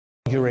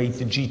inaugurate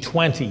the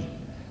G20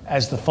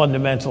 as the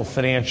fundamental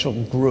financial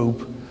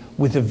group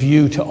with a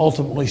view to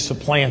ultimately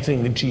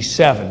supplanting the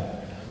G7,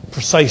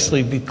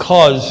 precisely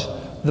because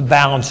the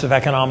balance of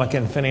economic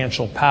and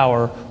financial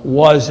power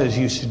was, as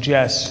you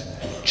suggest,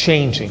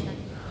 changing.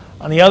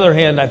 On the other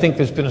hand, I think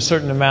there's been a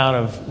certain amount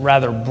of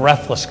rather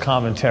breathless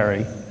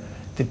commentary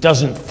that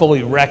doesn't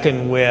fully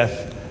reckon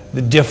with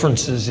the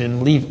differences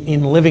in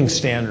living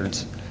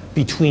standards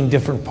between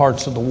different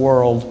parts of the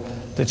world,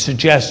 that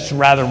suggests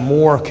rather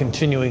more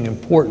continuing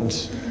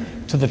importance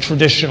to the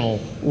traditional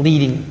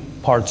leading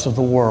parts of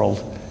the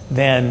world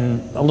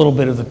than a little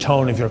bit of the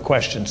tone of your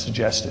question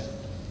suggested.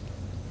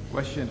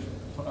 Question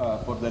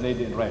for the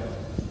lady in red.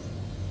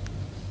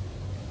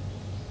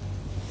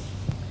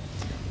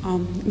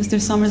 Mr.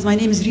 Summers, my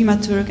name is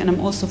Rima Turk, and I'm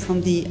also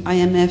from the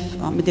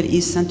IMF Middle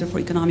East Center for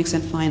Economics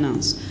and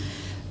Finance.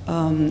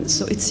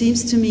 So it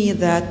seems to me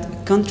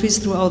that countries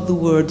throughout the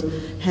world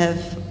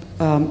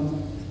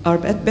are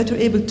better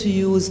able to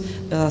use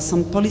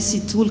some policy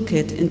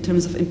toolkit in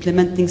terms of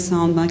implementing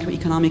sound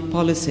macroeconomic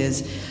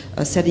policies,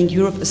 setting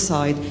Europe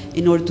aside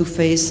in order to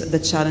face the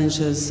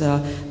challenges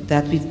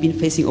that we've been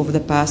facing over the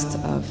past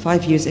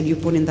 5 years, and you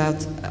pointed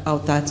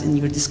out that in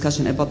your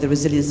discussion about the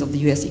resilience of the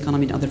US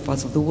economy in other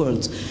parts of the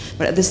world.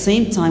 But at the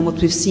same time, what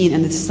we've seen,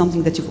 and this is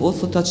something that you've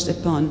also touched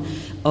upon,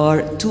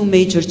 are two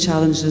major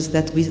challenges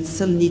that we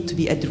still need to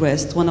be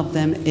addressed. One of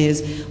them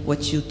is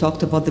what you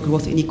talked about, the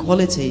growth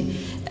inequality,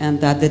 and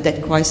that the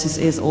debt crisis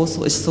is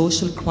also a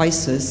social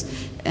crisis,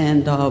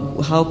 and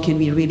how can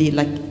we really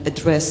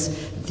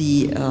address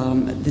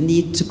the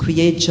need to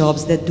create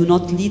jobs that do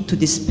not lead to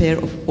despair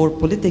or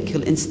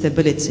political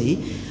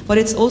instability. But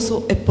it's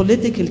also a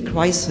political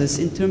crisis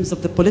in terms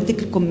of the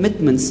political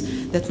commitments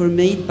that were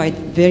made by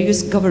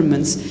various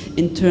governments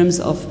in terms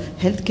of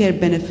healthcare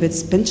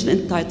benefits, pension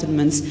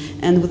entitlements,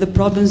 and with the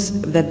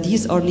problems that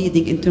these are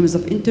leading in terms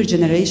of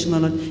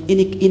intergenerational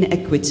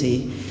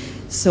inequity.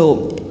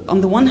 So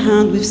on the one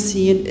hand, we've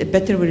seen a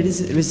better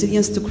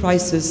resilience to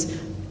crisis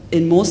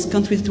in most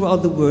countries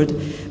throughout the world,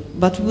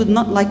 but we would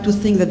not like to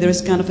think that there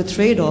is kind of a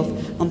trade-off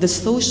on the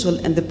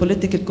social and the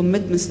political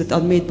commitments that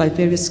are made by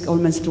various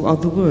governments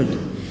throughout the world.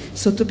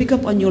 So to pick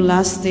up on your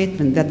last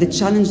statement, that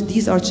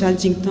these are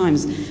challenging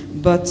times,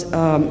 but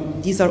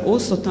these are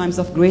also times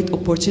of great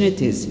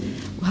opportunities.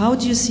 How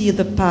do you see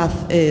the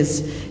path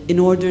is in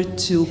order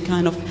to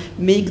kind of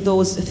make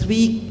those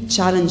three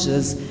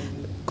challenges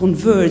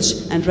converge,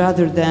 and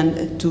rather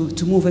than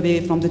to move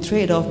away from the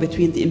trade-off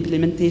between the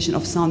implementation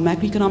of sound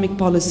macroeconomic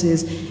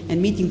policies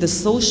and meeting the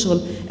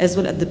social as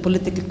well as the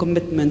political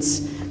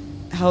commitments?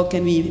 How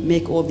can we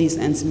make all these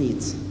ends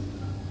meet?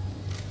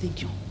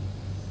 Thank you.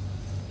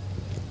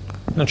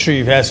 I'm not sure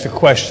you've asked a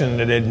question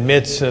that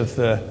admits of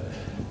the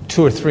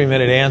 2 or 3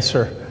 minute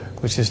answer,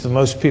 which is the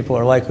most people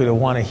are likely to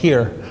want to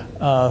hear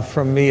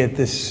from me at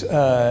this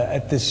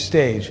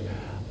stage.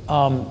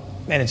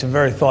 And it's a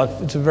very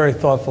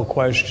thoughtful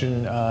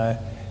question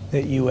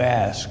that you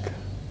ask.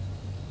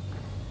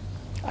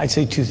 I'd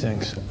say two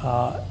things.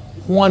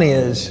 One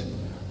is,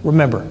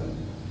 remember,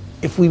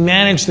 if we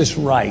manage this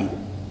right,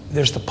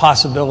 there's the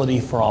possibility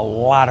for a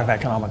lot of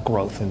economic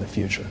growth in the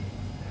future.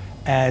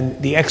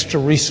 And the extra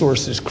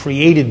resources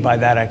created by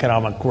that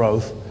economic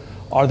growth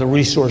are the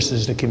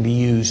resources that can be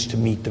used to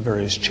meet the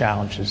various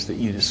challenges that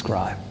you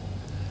describe.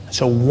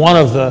 So one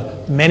of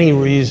the many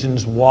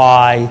reasons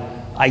why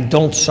I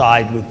don't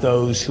side with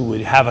those who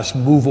would have us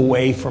move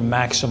away from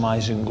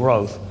maximizing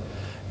growth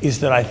is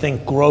that I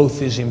think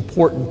growth is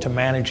important to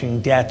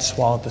managing debts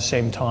while at the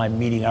same time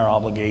meeting our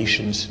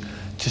obligations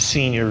to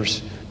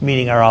seniors,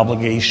 meeting our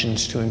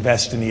obligations to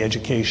invest in the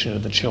education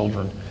of the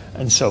children,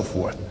 and so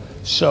forth.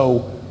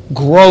 So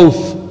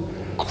growth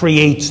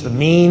creates the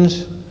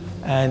means,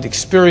 and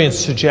experience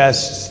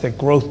suggests that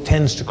growth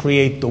tends to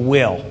create the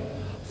will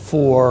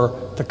for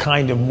the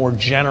kind of more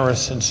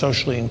generous and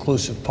socially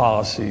inclusive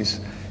policies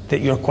that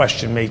your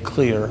question made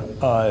clear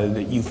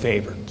that you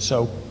favored.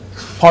 So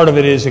part of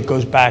it is it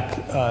goes back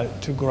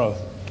to growth.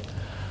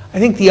 I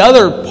think the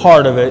other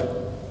part of it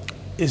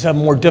is a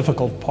more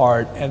difficult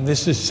part, and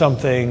this is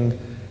something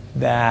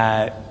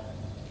that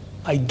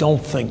I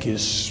don't think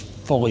is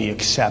fully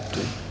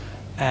accepted,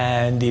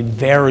 and it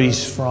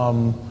varies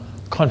from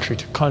country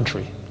to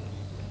country.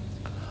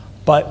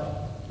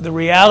 But the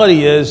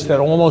reality is that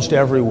almost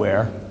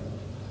everywhere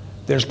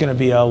there's going to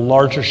be a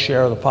larger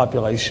share of the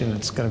population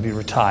that's going to be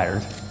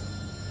retired,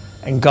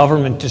 and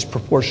government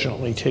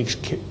disproportionately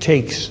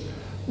takes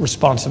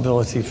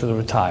responsibility for the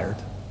retired.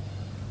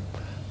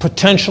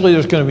 Potentially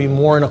there's going to be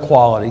more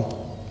inequality,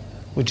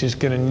 which is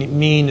going to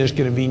mean there's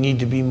going to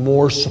need to be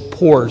more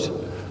support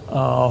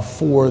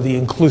for the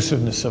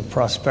inclusiveness of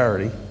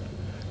prosperity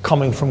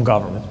coming from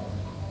government.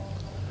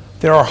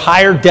 There are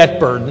higher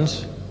debt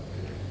burdens,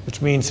 which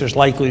means there's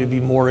likely to be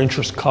more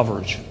interest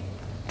coverage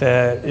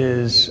that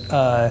is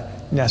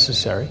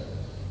necessary.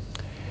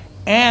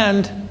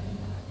 And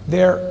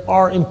there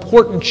are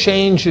important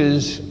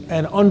changes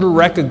and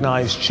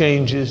under-recognized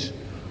changes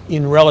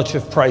in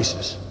relative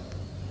prices.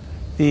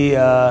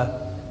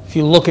 If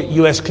you look at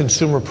US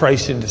consumer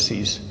price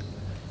indices,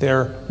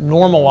 They're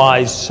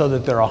normalized so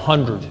that they're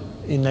 100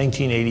 in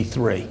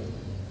 1983.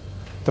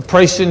 The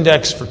price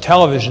index for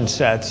television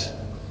sets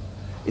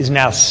is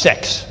now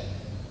 6,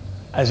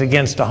 as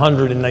against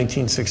 100 in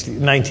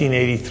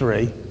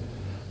 1983.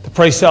 The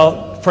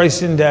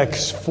price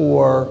index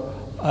for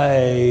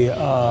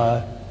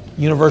a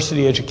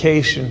university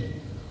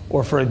education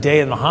or for a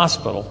day in the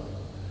hospital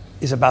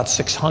is about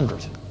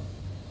 600.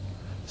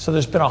 So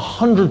there's been a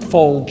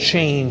 100-fold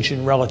change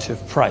in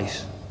relative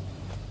price.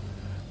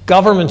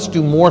 Governments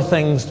do more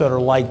things that are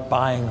like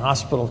buying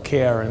hospital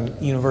care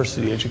and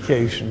university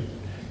education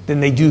than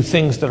they do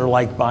things that are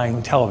like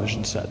buying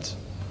television sets.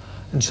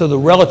 And so the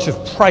relative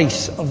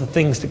price of the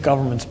things that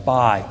governments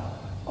buy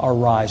are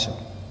rising.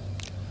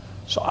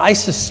 So I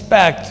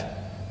suspect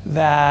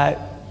that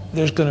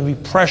there's going to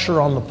be pressure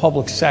on the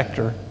public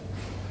sector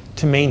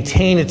to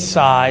maintain its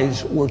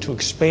size or to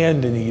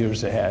expand in the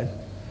years ahead.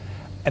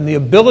 And the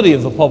ability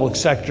of the public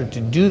sector to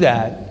do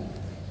that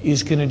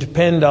is going to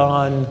depend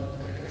on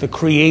the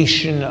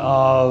creation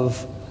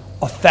of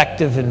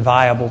effective and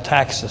viable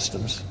tax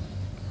systems.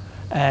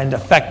 And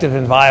effective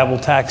and viable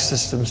tax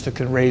systems that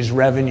can raise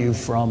revenue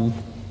from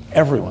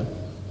everyone.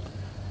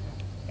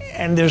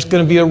 And there's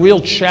going to be a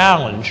real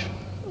challenge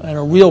and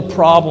a real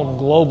problem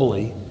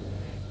globally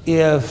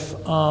if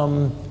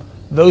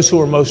those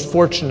who are most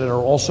fortunate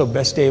are also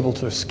best able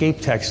to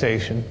escape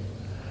taxation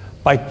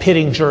by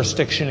pitting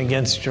jurisdiction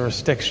against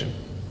jurisdiction.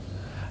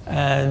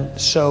 And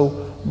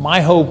so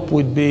my hope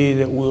would be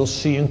that we'll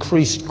see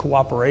increased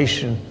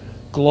cooperation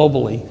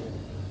globally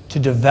to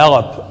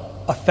develop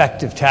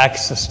effective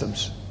tax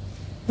systems,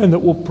 and that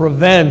will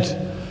prevent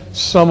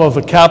some of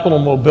the capital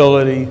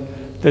mobility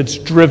that's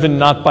driven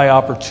not by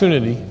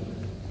opportunity,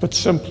 but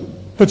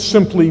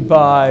simply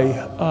by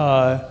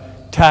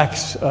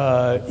tax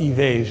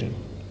evasion.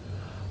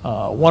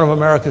 One of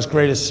America's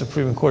greatest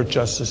Supreme Court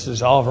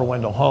justices, Oliver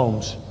Wendell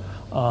Holmes,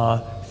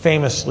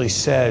 famously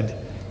said,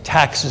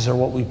 "Taxes are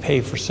what we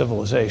pay for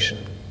civilization."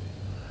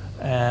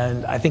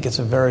 And I think it's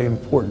a very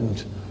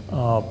important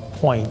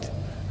point.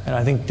 And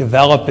I think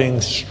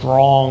developing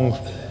strong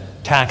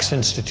tax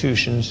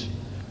institutions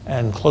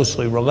and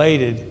closely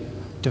related,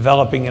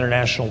 developing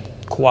international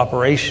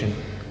cooperation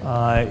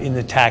in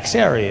the tax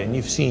area, and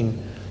you've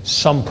seen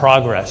some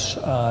progress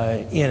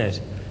in it,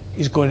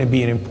 is going to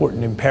be an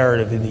important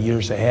imperative in the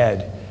years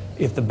ahead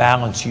if the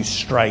balance you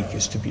strike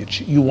is to be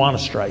you want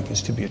to strike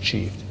is to be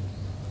achieved.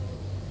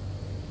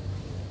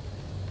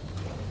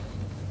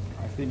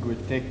 I think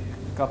we'll take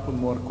a couple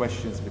more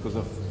questions because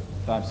of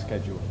time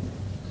schedule.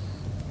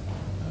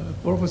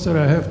 Professor,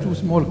 I have two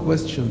small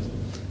questions.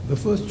 The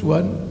first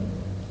one,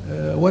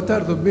 what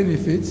are the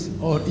benefits,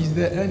 or is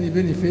there any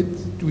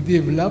benefit to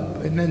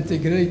develop an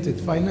integrated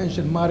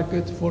financial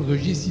market for the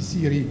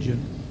GCC region?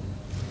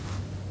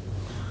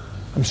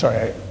 I'm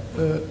sorry.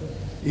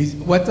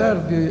 What are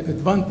the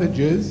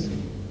advantages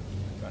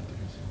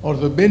or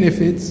the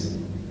benefits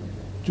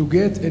to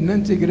get an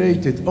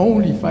integrated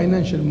only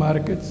financial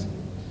market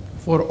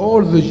for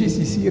all the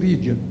GCC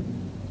region?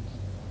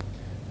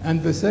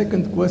 And the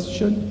second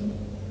question,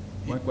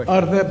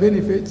 are there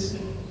benefits?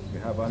 We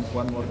have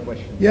one more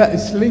question. Yeah,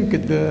 it's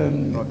linked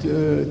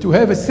to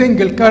have a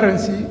single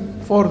currency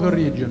for the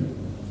region.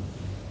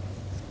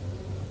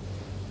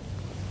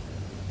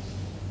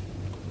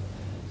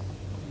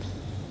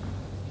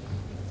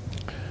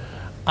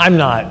 I'm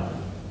not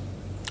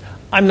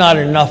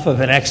enough of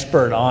an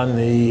expert on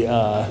the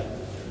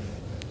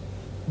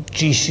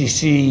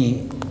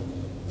GCC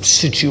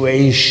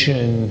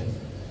situation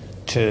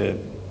to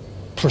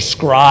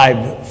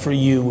prescribe for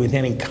you with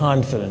any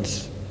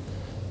confidence.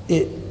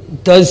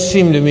 It does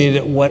seem to me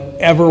that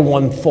whatever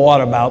one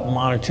thought about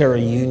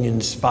monetary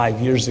unions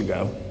 5 years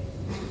ago,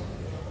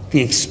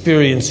 the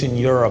experience in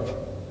Europe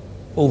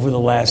over the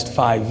last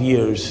 5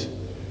 years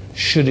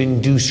should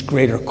induce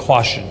greater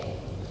caution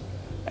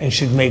and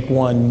should make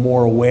one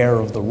more aware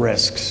of the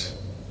risks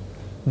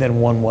than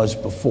one was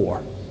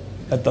before.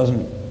 That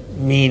doesn't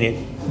mean it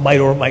might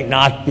or might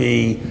not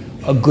be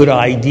a good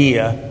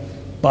idea,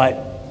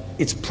 but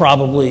it's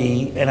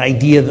probably an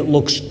idea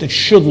that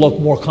should look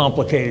more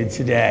complicated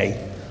today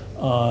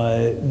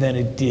than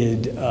it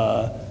did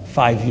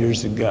 5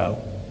 years ago.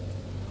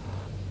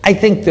 I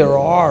think there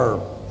are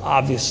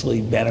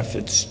obviously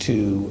benefits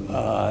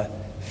to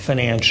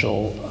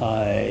financial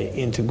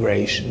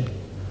integration.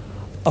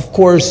 Of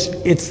course,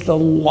 it's the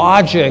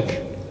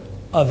logic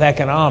of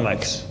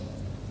economics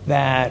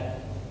that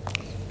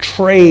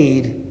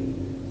trade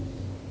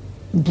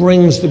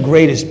brings the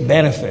greatest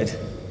benefit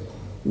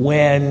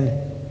when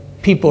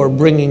people are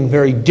bringing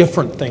very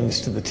different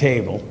things to the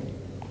table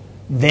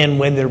than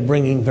when they're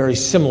bringing very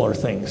similar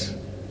things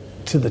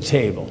to the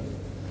table.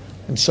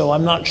 And so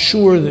I'm not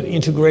sure that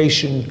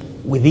integration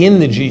within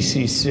the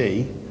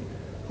GCC,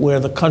 where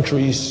the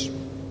countries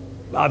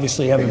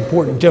obviously have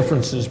important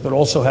differences but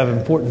also have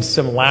important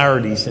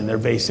similarities in their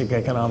basic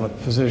economic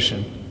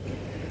position,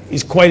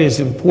 is quite as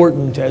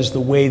important as the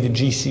way the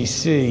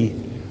GCC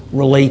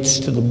relates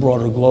to the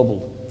broader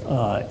global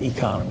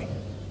economy.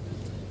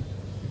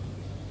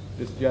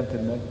 This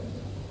gentleman.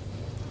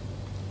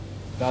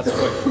 That's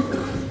correct.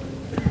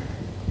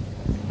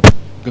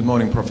 Good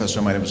morning,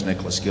 Professor. My name is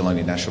Nicholas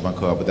Gilani, National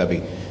Bank of Abu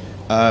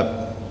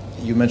Dhabi.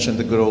 You mentioned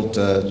the good old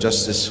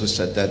justice who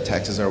said that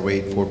taxes are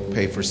way for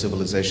pay for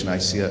civilization.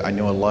 I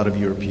know a lot of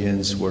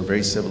Europeans who are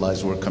very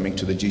civilized who are coming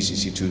to the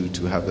GCC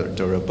to have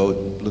their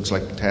abode. Looks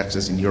like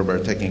taxes in Europe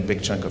are taking a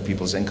big chunk of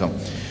people's income.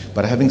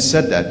 But having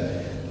said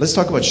that, let's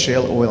talk about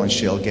shale oil and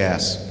shale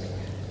gas.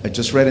 I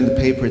just read in the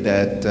paper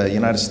that the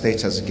United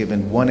States has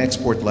given one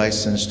export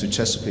license to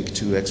Chesapeake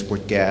to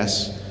export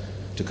gas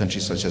to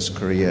countries such as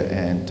Korea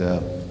and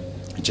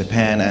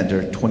Japan, and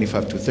there are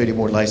 25 to 30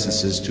 more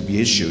licenses to be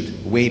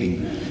issued,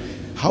 waiting.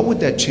 How would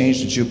that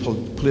change the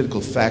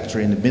geopolitical factor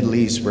in the Middle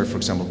East where, for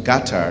example,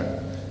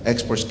 Qatar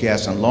exports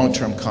gas on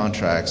long-term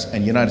contracts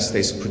and the United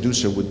States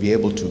producer would be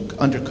able to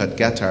undercut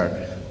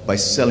Qatar by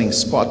selling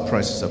spot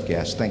prices of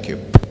gas? Thank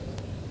you.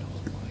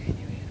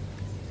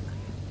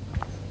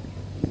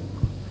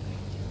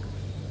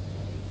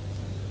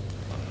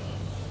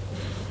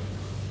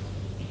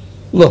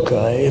 Look,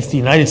 if the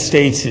United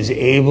States is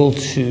able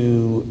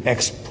to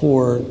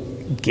export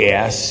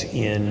gas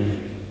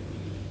in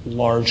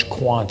large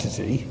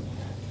quantity,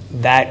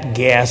 that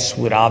gas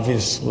would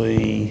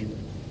obviously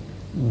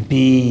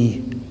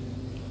be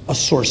a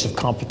source of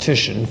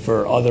competition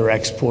for other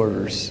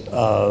exporters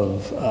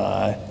of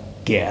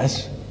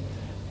gas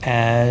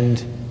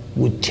and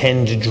would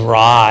tend to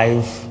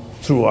drive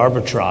through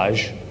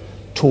arbitrage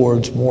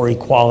towards more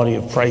equality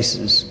of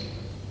prices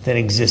than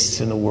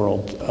exists in the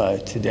world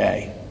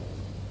today.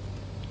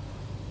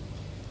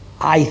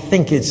 I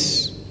think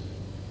it's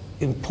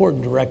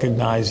important to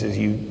recognize, as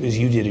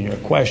you did in your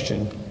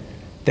question,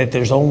 that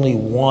there's only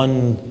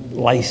one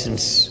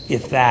license,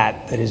 if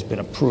that has been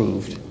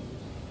approved,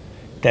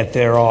 that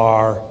there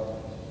are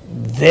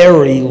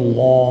very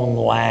long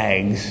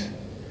lags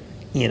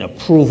in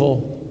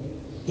approval,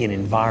 in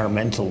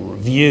environmental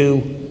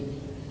review,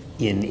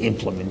 in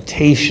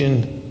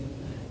implementation,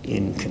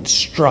 in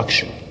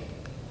construction.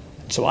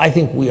 So I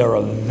think we are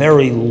a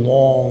very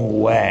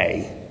long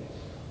way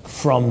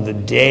from the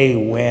day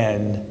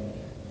when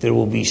there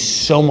will be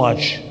so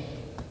much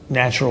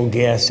natural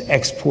gas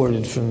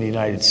exported from the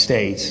United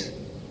States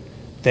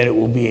that it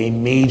will be a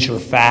major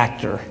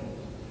factor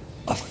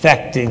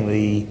affecting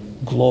the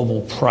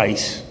global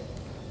price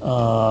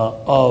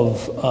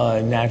of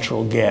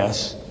natural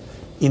gas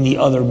in the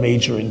other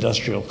major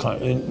industrial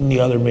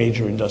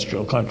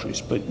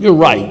countries. But you're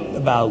right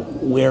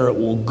about where it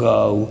will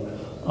go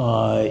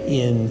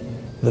in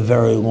the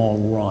very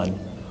long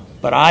run.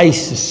 But I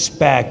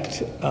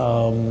suspect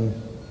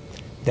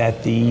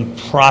that the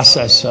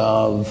process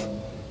of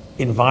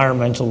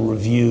environmental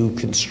review,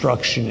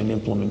 construction, and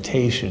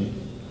implementation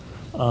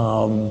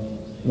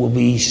will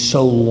be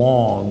so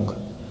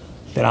long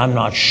that I'm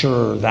not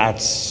sure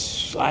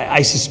that's,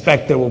 I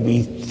suspect there will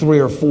be 3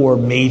 or 4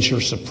 major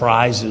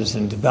surprises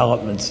and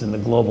developments in the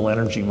global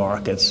energy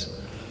markets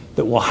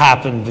that will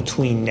happen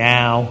between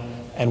now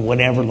and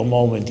whenever the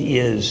moment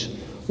is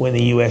when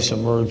the U.S.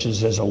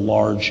 emerges as a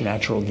large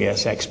natural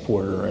gas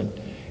exporter. And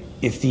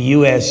if the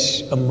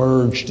U.S.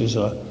 emerged as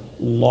a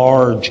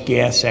large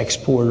gas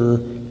exporter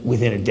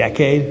within a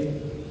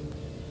decade,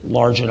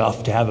 large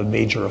enough to have a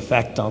major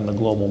effect on the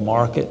global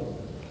market,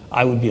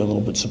 I would be a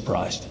little bit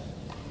surprised.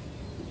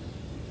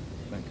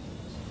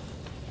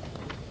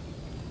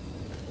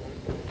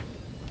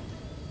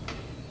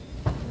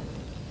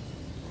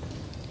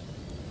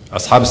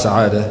 أصحاب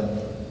السعادة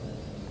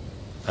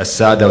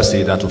السادة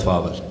والسيدات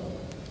الفاضل.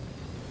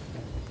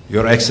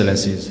 Your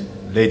Excellencies,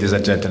 ladies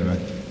and gentlemen,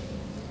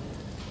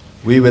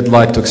 we would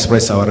like to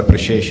express our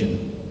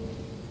appreciation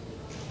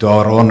to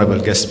our honorable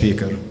guest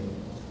speaker,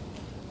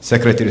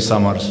 Secretary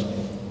Summers,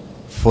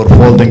 for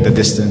holding the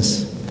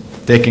distance,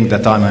 taking the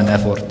time and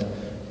effort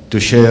to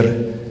share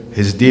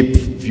his deep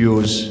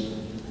views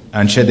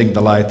and shedding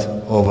the light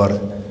over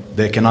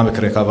the economic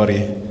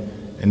recovery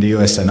in the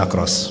US and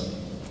across.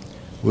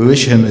 We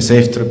wish him a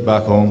safe trip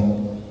back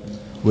home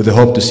with the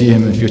hope to see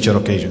him in future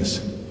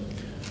occasions.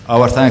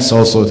 Our thanks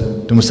also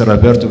to Mr.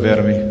 Alberto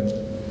Vermi,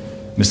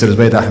 Mr.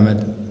 Zubayd Ahmed,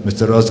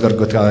 Mr. Oscar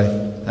Gotay,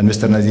 and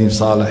Mr. Nadim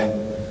Saleh,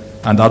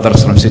 and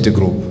others from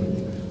Citigroup,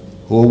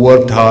 who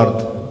worked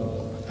hard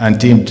and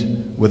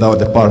teamed with our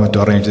department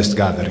to arrange this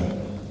gathering.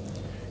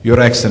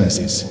 Your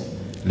Excellencies,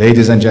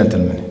 ladies and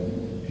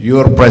gentlemen,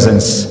 your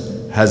presence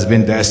has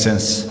been the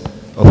essence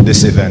of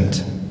this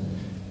event.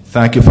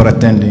 Thank you for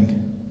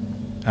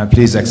attending, and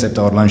please accept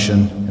our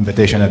luncheon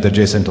invitation at the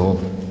adjacent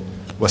hall.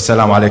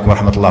 Wassalamu alaikum wa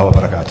rahmatullahi wa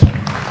barakatuh.